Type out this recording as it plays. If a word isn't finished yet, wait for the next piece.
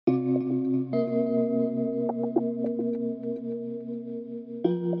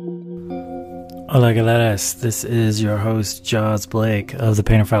Hola galeras, this is your host Jaws Blake of the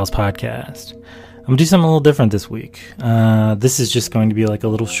Painter Files podcast. I'm going to do something a little different this week. This is just going to be like a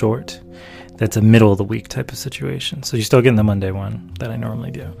little short that's a middle of the week type of situation. So you're still getting the Monday one that I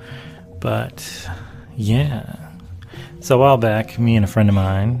normally do. But yeah. So a while back, me and a friend of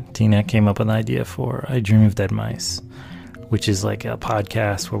mine, Tina, came up with an idea for I Dream of Dead Mice, which is like a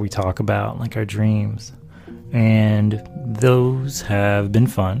podcast where we talk about like our dreams. And those have been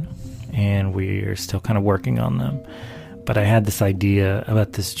fun. And we're still kind of working on them. But I had this idea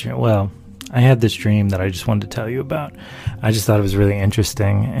about this dream. Well, I had this dream that I just wanted to tell you about. I just thought it was really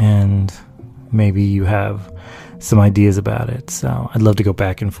interesting, and maybe you have some ideas about it. So I'd love to go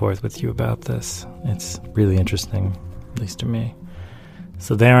back and forth with you about this. It's really interesting, at least to me.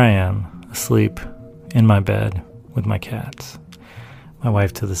 So there I am, asleep in my bed with my cats. My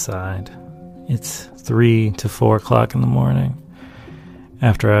wife to the side. It's 3 to 4 o'clock in the morning.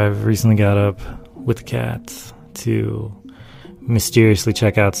 After I've recently got up with the cats to mysteriously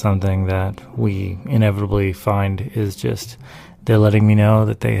check out something that we inevitably find is just they're letting me know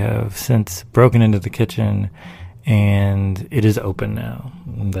that they have since broken into the kitchen and it is open now.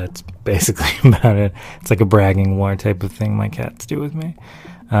 And that's basically about it. It's like a bragging war type of thing my cats do with me.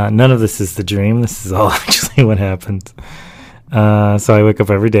 None of this is the dream. This is all actually what happens. So I wake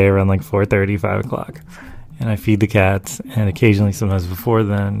up every day around like 4:30, 5 o'clock. And I feed the cats, and occasionally, sometimes before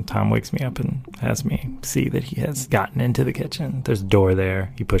then, Tom wakes me up and has me see that he has gotten into the kitchen. There's a door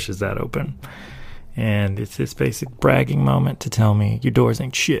there. He pushes that open. And it's this basic bragging moment to tell me, your doors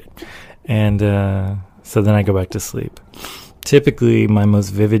ain't shit. And so then I go back to sleep. Typically, my most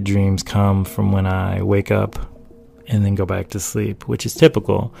vivid dreams come from when I wake up and then go back to sleep, which is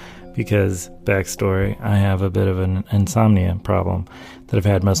typical because, backstory, I have a bit of an insomnia problem that I've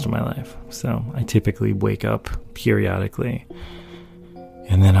had most of my life. So I typically wake up periodically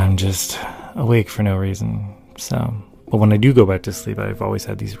and then I'm just awake for no reason. But when I do go back to sleep, I've always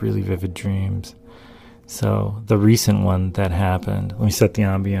had these really vivid dreams. So the recent one that happened, let me set the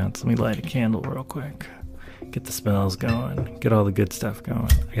ambiance. Let me light a candle real quick. Get the smells going. Get all the good stuff going.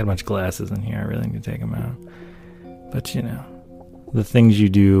 I got a bunch of glasses in here. I really need to take them out. But you know, the things you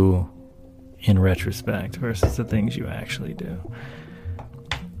do in retrospect versus the things you actually do.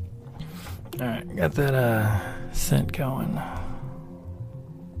 Alright, got that scent going.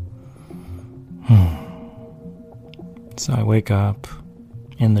 So I wake up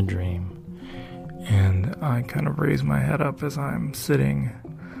in the dream and I kind of raise my head up as I'm sitting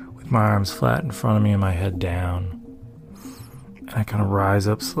with my arms flat in front of me and my head down. And I kind of rise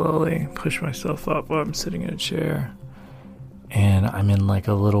up slowly, push myself up while I'm sitting in a chair. And I'm in like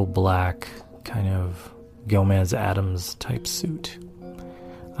a little black kind of Gomez Addams type suit.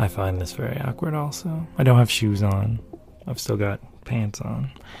 I find this very awkward also. I don't have shoes on. I've still got pants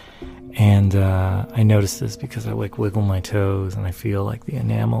on. And I notice this because I like wiggle my toes and I feel like the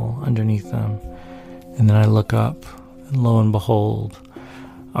enamel underneath them. And then I look up and lo and behold,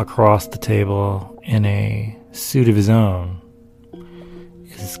 across the table in a suit of his own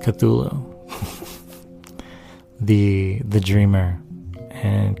is Cthulhu. the dreamer.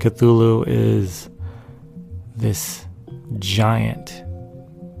 And Cthulhu is this giant,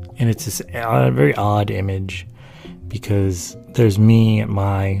 and it's this very odd image because there's me at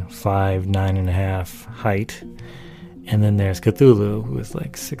my 5'9.5" height, and then there's Cthulhu, who is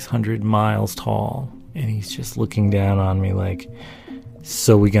like 600 miles tall, and he's just looking down on me like,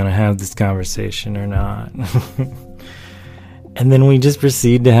 so we gonna have this conversation or not? And then we just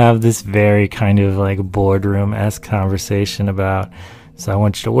proceed to have this very kind of like boardroom-esque conversation about, so I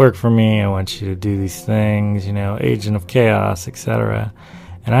want you to work for me, I want you to do these things, you know, agent of chaos, etc.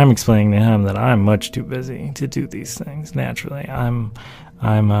 And I'm explaining to him that I'm much too busy to do these things naturally. I'm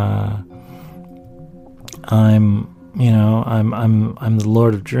the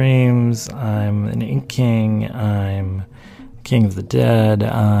Lord of Dreams, I'm an Ink King, I'm King of the Dead,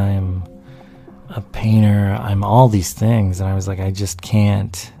 I'm a painter, I'm all these things. And I was like, I just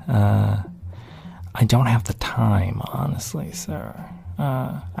can't, I don't have the time, honestly, sir.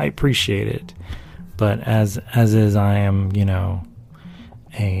 I appreciate it, but as is, I am, you know,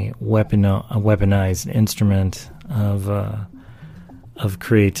 a weaponized instrument of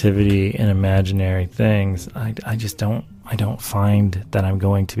creativity and imaginary things. I don't find that I'm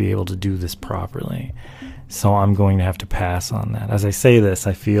going to be able to do this properly. So I'm going to have to pass on that. As I say this,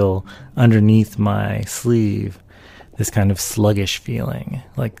 I feel underneath my sleeve this kind of sluggish feeling.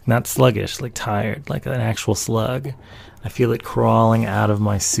 Like, not sluggish, like tired, like an actual slug. I feel it crawling out of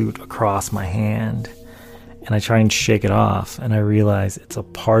my suit across my hand. And I try and shake it off, and I realize it's a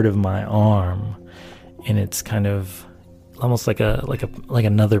part of my arm, and it's kind of almost like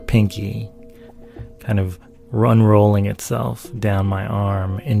another pinky. kind of unrolling itself down my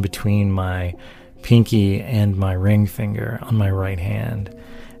arm in between my pinky and my ring finger on my right hand.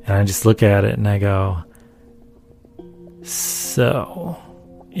 And I just look at it and I go, so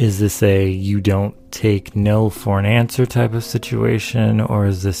is this a you don't take no for an answer type of situation, or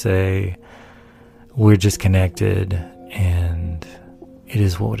is this a we're just connected and it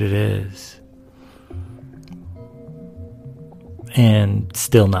is what it is? And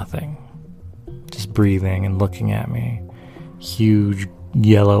still nothing. Just breathing and looking at me. Huge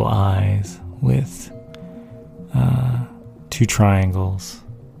yellow eyes with 2 triangles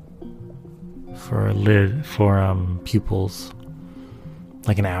for a lid, for pupils,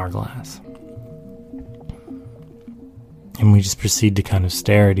 like an hourglass. And we just proceed to kind of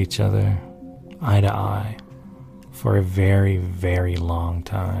stare at each other, eye to eye, for a very, very long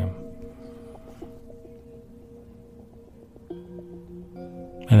time.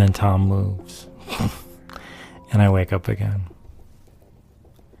 And then Tom moves. And I wake up again.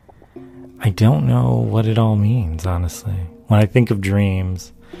 I don't know what it all means, honestly. When I think of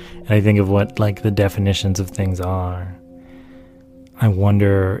dreams, and I think of what, like, the definitions of things are, I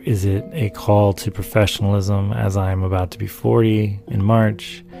wonder, is it a call to professionalism as I'm about to be 40 in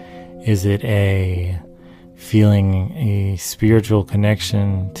March? Is it a feeling a spiritual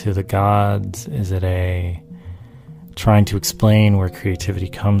connection to the gods? Is it a trying to explain where creativity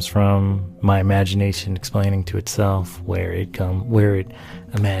comes from, my imagination explaining to itself where it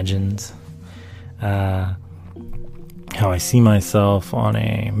imagines, how I see myself on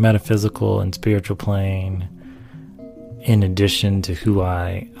a metaphysical and spiritual plane, in addition to who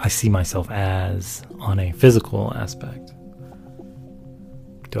I see myself as on a physical aspect.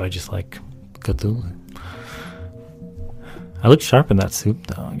 Do I just like Cthulhu? I look sharp in that suit,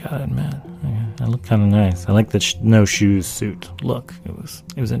 though, I gotta admit. I look kind of nice. I like the no shoes suit look. It was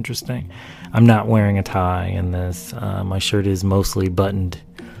interesting. I'm not wearing a tie in this. My shirt is mostly buttoned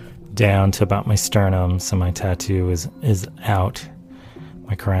down to about my sternum, so my tattoo is out.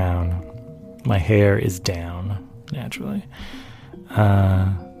 My crown. My hair is down, naturally.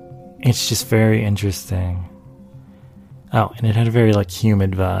 It's just very interesting. Oh, and it had a very, like,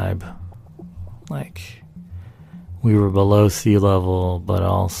 humid vibe. Like, we were below sea level, but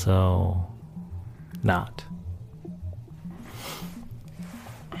also not.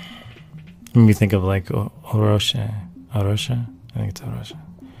 When you think of, like, Orosha, I think it's Orosha.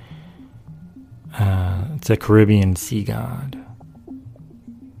 It's a Caribbean sea god.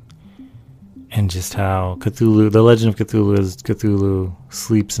 And just how Cthulhu, the legend of Cthulhu is Cthulhu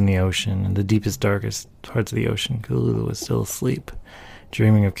sleeps in the ocean, in the deepest, darkest parts of the ocean. Cthulhu is still asleep,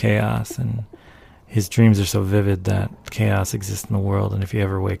 dreaming of chaos, and his dreams are so vivid that chaos exists in the world, and if he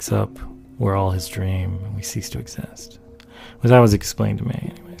ever wakes up, we're all his dream, and we cease to exist. Well, that was explained to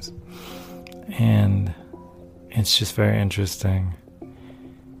me, anyways. And it's just very interesting.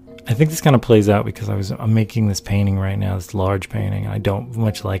 I think this kind of plays out because I'm making this painting right now, this large painting. I don't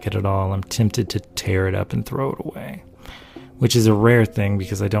much like it at all. I'm tempted to tear it up and throw it away, which is a rare thing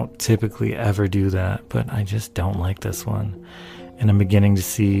because I don't typically ever do that, but I just don't like this one. And I'm beginning to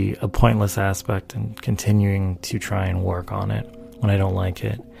see a pointless aspect and continuing to try and work on it when I don't like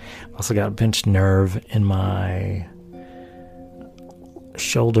it. I've also got a pinched nerve in my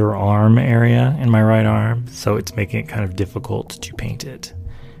shoulder arm area in my right arm, so it's making it kind of difficult to paint it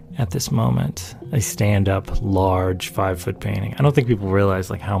at this moment. A stand-up, large 5-foot painting. I don't think people realize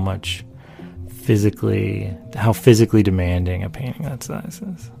like how physically demanding a painting that size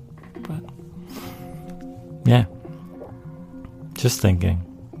is. But yeah, just thinking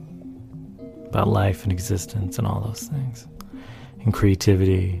about life and existence and all those things, and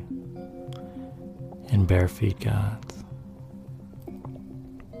creativity and bare feet gods.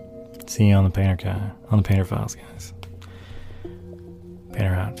 See you on the Painter Files, guys.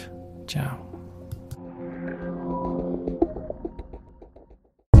 Painter out. Ciao.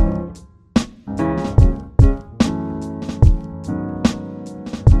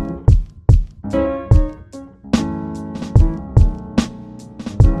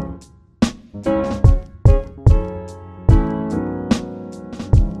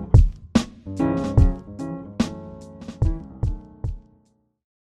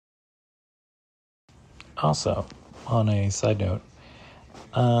 Also, on a side note,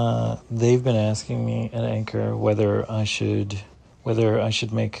 they've been asking me at Anchor whether I should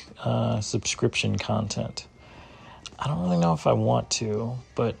make subscription content. I don't really know if I want to,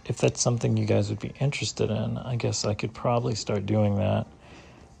 but if that's something you guys would be interested in, I guess I could probably start doing that.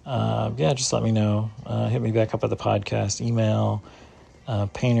 Yeah, just let me know. Hit me back up at the podcast email,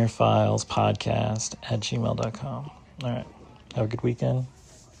 painterfilespodcast@gmail.com. All right. Have a good weekend.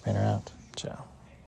 Painter out. Ciao.